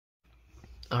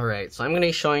Alright, so I'm going to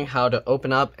be showing how to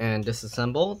open up and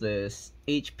disassemble this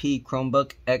HP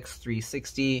Chromebook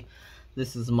X360.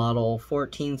 This is model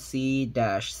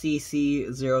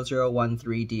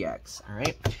 14c-cc0013dx.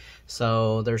 Alright,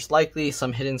 so there's likely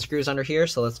some hidden screws under here,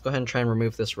 so let's go ahead and try and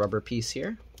remove this rubber piece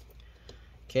here.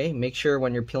 Okay, make sure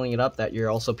when you're peeling it up that you're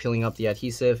also peeling up the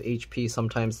adhesive. HP,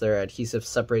 sometimes their adhesive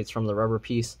separates from the rubber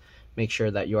piece. Make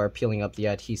sure that you are peeling up the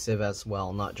adhesive as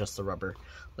well, not just the rubber.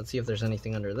 Let's see if there's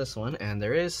anything under this one, and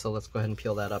there is, so let's go ahead and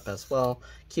peel that up as well.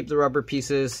 Keep the rubber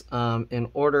pieces in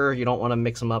order. You don't want to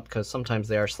mix them up because sometimes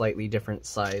they are slightly different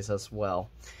size as well.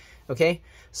 Okay,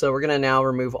 so we're going to now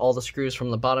remove all the screws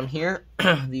from the bottom here.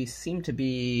 These seem to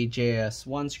be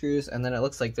JS1 screws, and then it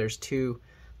looks like there's two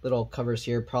little covers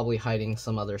here probably hiding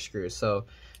some other screws. So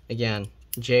again,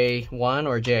 J1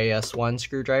 or JS1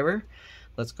 screwdriver.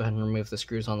 Let's go ahead and remove the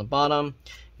screws on the bottom.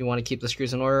 You want to keep the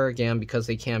screws in order, again, because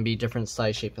they can be different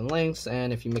size, shape, and lengths,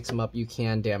 and if you mix them up, you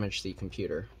can damage the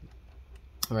computer.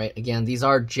 Alright, again, these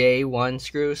are J1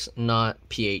 screws, not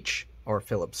PH or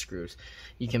Phillips screws.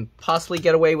 You can possibly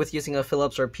get away with using a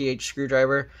Phillips or PH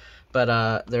screwdriver,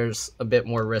 but there's a bit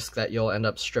more risk that you'll end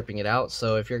up stripping it out.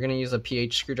 So if you're going to use a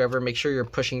PH screwdriver, make sure you're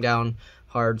pushing down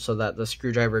hard so that the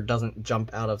screwdriver doesn't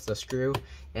jump out of the screw.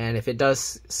 And if it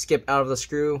does skip out of the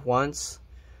screw once,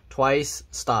 twice,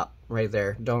 stop right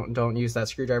there. Don't use that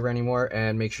screwdriver anymore,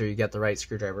 and make sure you get the right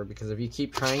screwdriver, because if you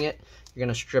keep trying it, you're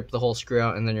going to strip the whole screw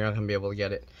out and then you're not going to be able to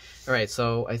get it. Alright,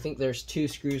 so I think there's two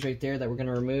screws right there that we're going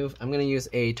to remove. I'm going to use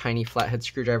a tiny flathead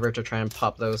screwdriver to try and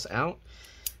pop those out.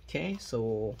 Okay,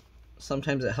 so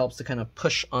sometimes it helps to kind of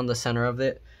push on the center of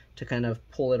it to kind of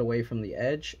pull it away from the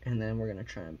edge, and then we're going to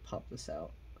try and pop this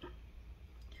out.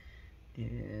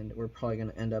 And we're probably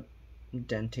going to end up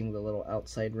denting the little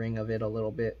outside ring of it a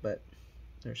little bit, but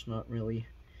there's not really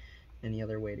any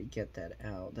other way to get that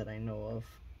out that I know of.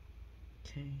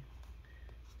 Okay,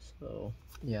 so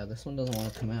yeah, this one doesn't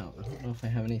want to come out. I don't know if I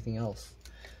have anything else.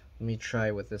 Let me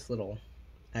try with this little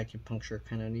acupuncture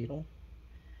kind of needle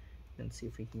and see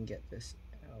if we can get this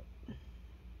out.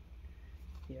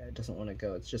 Yeah, it doesn't want to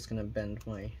go. It's just going to bend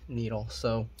my needle.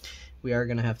 So we are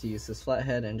going to have to use this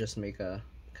flathead and just make a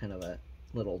kind of a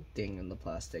little ding in the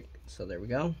plastic. So there we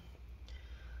go.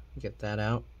 Get that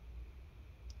out.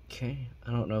 Okay,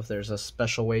 I don't know if there's a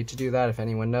special way to do that. If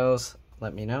anyone knows,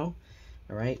 let me know.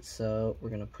 Alright, so we're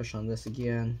going to push on this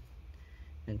again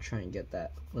and try and get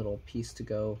that little piece to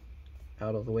go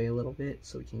out of the way a little bit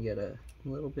so we can get a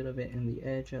little bit of it in the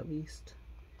edge at least.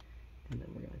 And then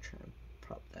we're going to try and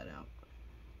prop that out.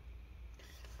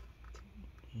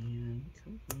 And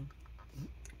come on.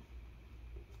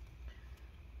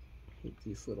 I hate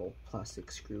these little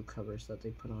plastic screw covers that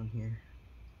they put on here.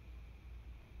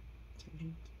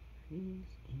 Okay, and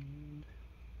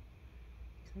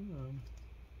come on.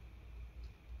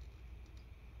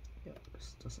 Yep,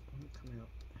 this doesn't want to come out.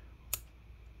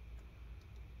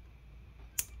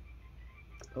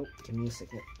 Oh, give me a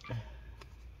second.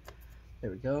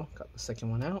 There we go, got the second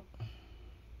one out.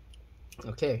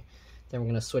 Okay, then we're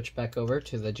going to switch back over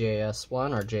to the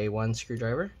JS1 or J1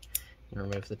 screwdriver and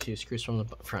remove the two screws from the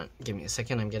front. Give me a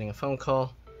second, I'm getting a phone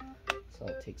call, so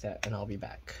I'll take that and I'll be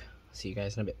back. See you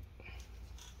guys in a bit.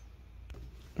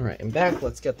 Alright, I'm back.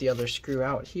 Let's get the other screw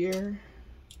out here.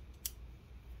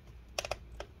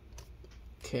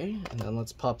 Okay, and then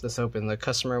let's pop this open. The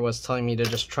customer was telling me to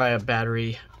just try a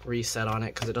battery reset on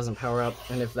it because it doesn't power up,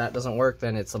 and if that doesn't work,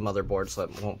 then it's a motherboard, so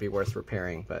it won't be worth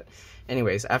repairing. But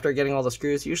anyways, after getting all the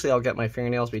screws, usually I'll get my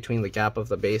fingernails between the gap of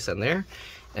the base and there,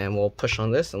 and we'll push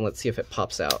on this and let's see if it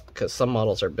pops out, because some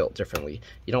models are built differently.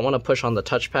 You don't want to push on the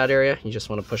touchpad area, you just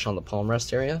want to push on the palm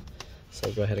rest area. So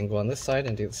go ahead and go on this side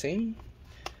and do the same.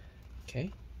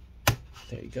 Okay,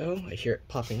 there you go. I hear it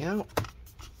popping out.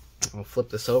 I'll flip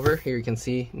this over. Here you can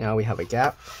see now we have a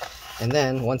gap. And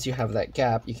then once you have that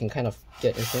gap, you can kind of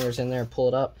get your fingers in there, pull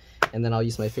it up, and then I'll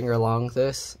use my finger along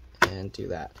this and do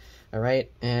that. Alright,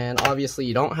 and obviously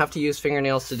you don't have to use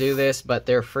fingernails to do this, but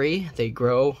they're free. They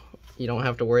grow. You don't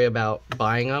have to worry about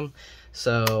buying them.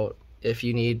 So if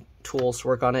you need tools to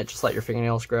work on it, just let your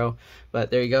fingernails grow. But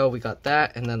there you go, we got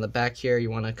that. And then the back here, you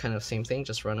want to kind of same thing,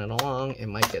 just run it along. It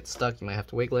might get stuck, you might have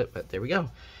to wiggle it, but there we go.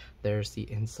 There's the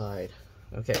inside.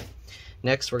 Okay,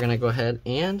 next we're going to go ahead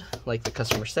and, like the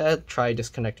customer said, try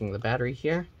disconnecting the battery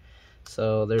here.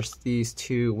 So there's these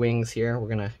two wings here. We're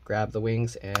going to grab the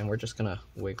wings and we're just going to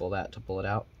wiggle that to pull it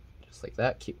out, just like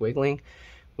that. Keep wiggling,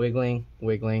 wiggling,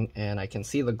 wiggling, and I can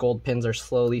see the gold pins are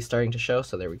slowly starting to show,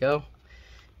 so there we go.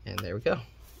 And there we go.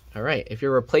 Alright, if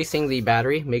you're replacing the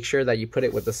battery, make sure that you put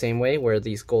it with the same way where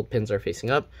these gold pins are facing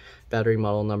up. Battery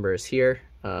model number is here,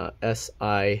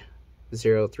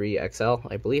 SI03XL.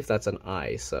 I believe that's an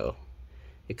I, so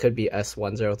It could be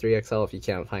S103XL if you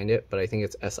can't find it, but I think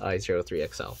it's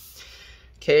SI03XL.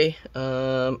 Okay,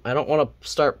 I don't want to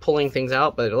start pulling things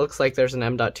out, but it looks like there's an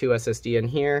M.2 SSD in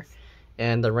here,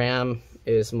 and the RAM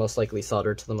is most likely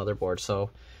soldered to the motherboard, so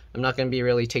I'm not going to be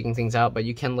really taking things out, but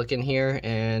you can look in here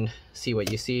and see what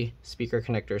you see. Speaker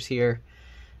connectors here.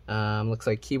 Looks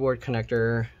like keyboard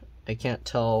connector. I can't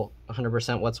tell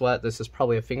 100% what's what. This is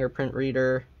probably a fingerprint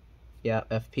reader. Yeah,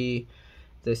 FP.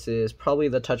 This is probably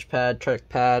the touchpad,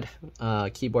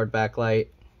 trackpad, keyboard backlight.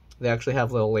 They actually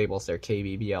have little labels there,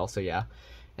 KBBL, so yeah.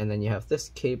 And then you have this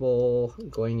cable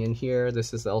going in here.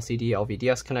 This is the LCD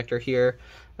LVDS connector here.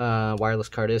 Wireless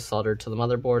card is soldered to the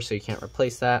motherboard, so you can't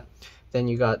replace that. Then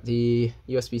you got the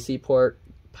USB-C port,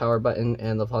 power button,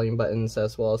 and the volume buttons,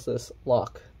 as well as this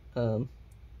lock. I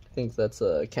think that's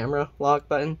a camera lock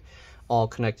button, all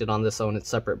connected on this own its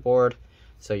separate board.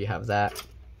 So you have that.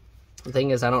 The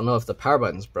thing is, I don't know if the power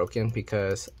button's broken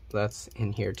because that's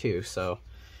in here too, so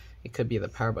it could be the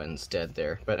power button's dead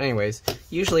there. But anyways,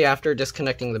 usually after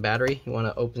disconnecting the battery, you want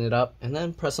to open it up and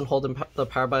then press and hold the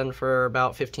power button for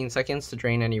about 15 seconds to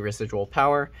drain any residual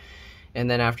power. And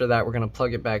then after that, we're going to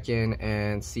plug it back in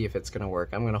and see if it's going to work.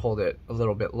 I'm going to hold it a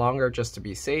little bit longer just to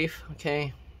be safe,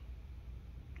 okay?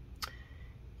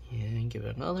 And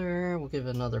we'll give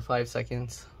it another 5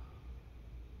 seconds.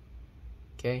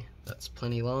 Okay, that's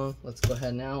plenty long. Let's go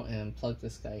ahead now and plug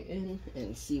this guy in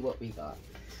and see what we got.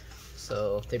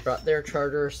 So they brought their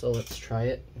charger, so let's try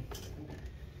it.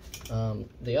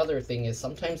 The other thing is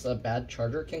sometimes a bad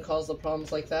charger can cause the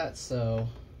problems like that, so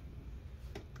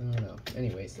I don't know.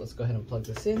 Anyways, let's go ahead and plug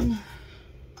this in.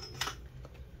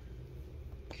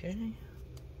 Okay.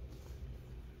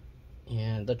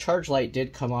 And the charge light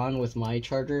did come on with my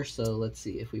charger, so let's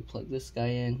see if we plug this guy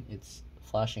in. It's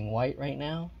flashing white right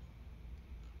now.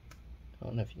 I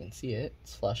don't know if you can see it.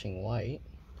 It's flashing white.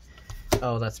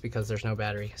 Oh, that's because there's no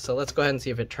battery. So let's go ahead and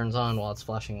see if it turns on while it's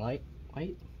flashing white.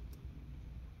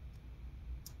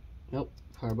 Nope,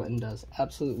 power button does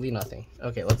absolutely nothing.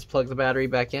 Okay, let's plug the battery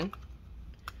back in.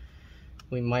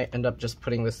 We might end up just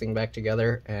putting this thing back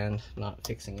together and not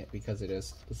fixing it because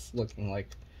it's looking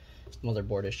like a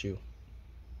motherboard issue.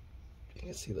 You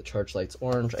can see the charge light's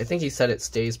orange. I think he said it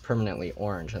stays permanently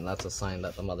orange, and that's a sign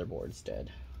that the motherboard's dead.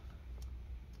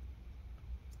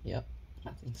 Yep,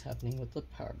 nothing's happening with the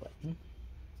power button.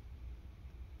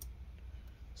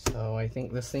 So I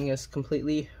think this thing is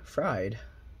completely fried.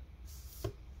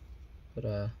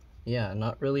 But yeah,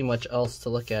 not really much else to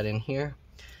look at in here.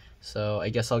 So I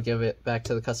guess I'll give it back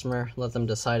to the customer, let them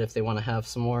decide if they want to have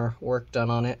some more work done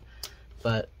on it.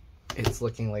 But it's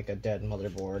looking like a dead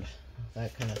motherboard,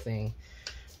 that kind of thing.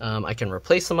 I can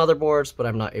replace the motherboards, but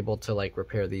I'm not able to like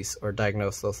repair these or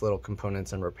diagnose those little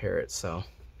components and repair it. So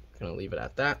I'm gonna leave it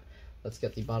at that. Let's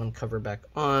get the bottom cover back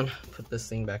on, put this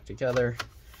thing back together,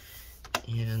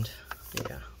 and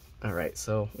yeah. All right,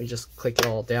 so we just click it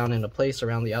all down into place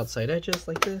around the outside edges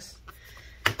like this.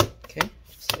 Okay,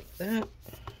 just like that.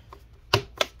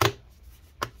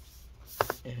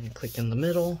 And click in the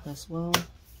middle as well.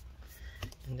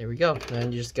 And there we go.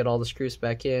 And you just get all the screws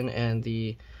back in and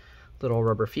the little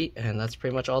rubber feet, and that's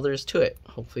pretty much all there is to it.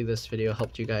 Hopefully this video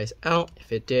helped you guys out.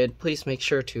 If it did, please make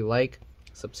sure to like,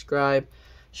 subscribe,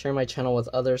 share my channel with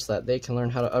others so that they can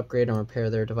learn how to upgrade and repair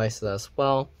their devices as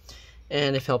well.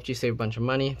 And if it helped you save a bunch of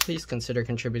money, please consider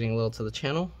contributing a little to the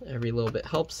channel. Every little bit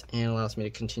helps and allows me to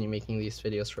continue making these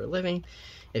videos for a living.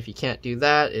 If you can't do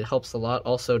that, it helps a lot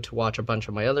also to watch a bunch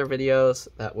of my other videos.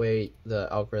 That way the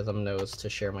algorithm knows to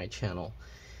share my channel.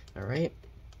 Alright,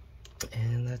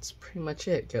 and that's pretty much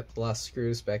it. Get the last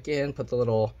screws back in, put the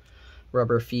little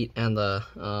rubber feet and the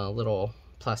little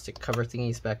plastic cover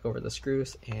thingies back over the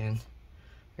screws, and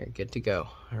you're good to go.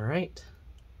 Alright.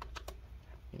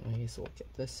 Anyways, we'll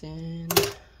get this in,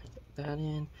 get that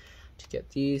in. To get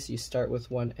these, you start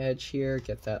with one edge here,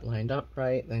 get that lined up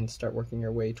right, then start working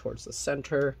your way towards the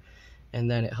center, and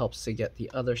then it helps to get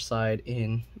the other side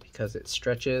in because it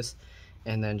stretches,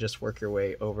 and then just work your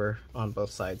way over on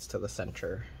both sides to the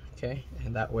center, okay?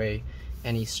 And that way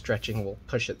any stretching will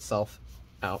push itself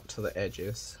out to the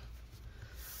edges.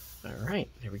 Alright,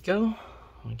 there we go.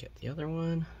 I'll get the other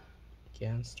one.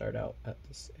 Again, start out at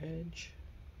this edge.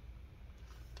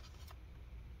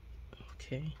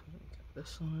 Okay, got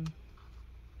this one,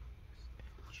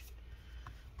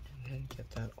 and then get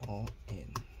that all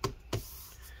in.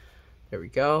 There we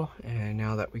go, and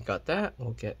now that we got that,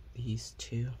 we'll get these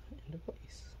two into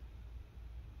place.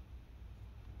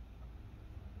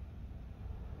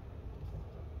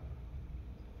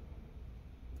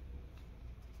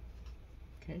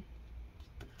 Okay,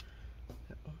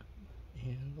 that one,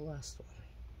 and the last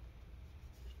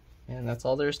one. And that's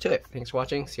all there is to it. Thanks for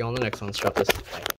watching. See you all in the next one. Let's drop this. Bye.